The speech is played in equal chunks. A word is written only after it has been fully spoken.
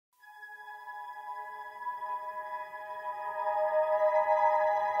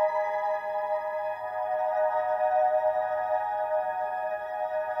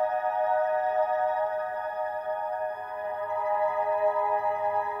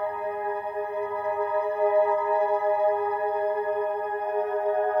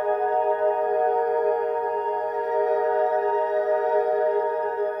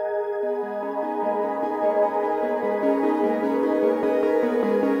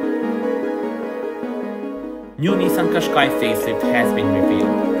New Nissan Qashqai Facelift has been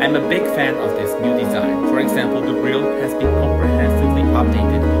revealed. I'm a big fan of this new design. For example, the grille has been comprehensively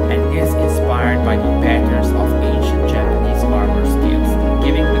updated and is inspired by the patterns of ancient Japanese armor scales,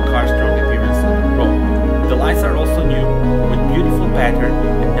 giving the car strong appearance on the road. The lights are also new, with beautiful pattern,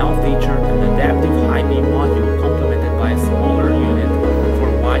 and now feature an adaptive high beam module complemented by a smaller unit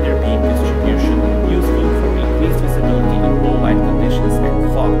for wider beam distribution, useful for increased visibility in low light conditions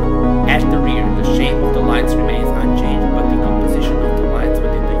and fog. At the rear, the shape of the lights remains unchanged, but the composition of the lights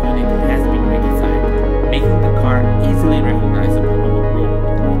within the unit has been redesigned, making the car easily recognizable on the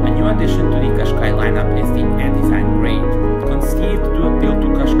road. A new addition to the Qashqai lineup is the design grille, conceived to appeal to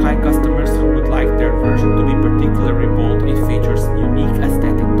Qashqai customers who would like their version to be particularly bold. It features unique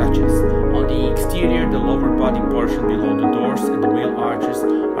aesthetic touches. On the exterior, the lower body portion below the doors and the wheel arches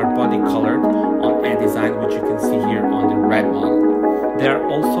are body colored on a design which you can see here on the red model. There are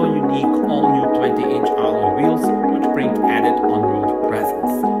also unique all-new 20-inch alloy wheels which bring added on-road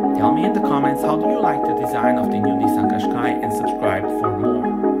presence. Tell me in the comments, how do you like the design of the new Nissan Qashqai, and subscribe for more.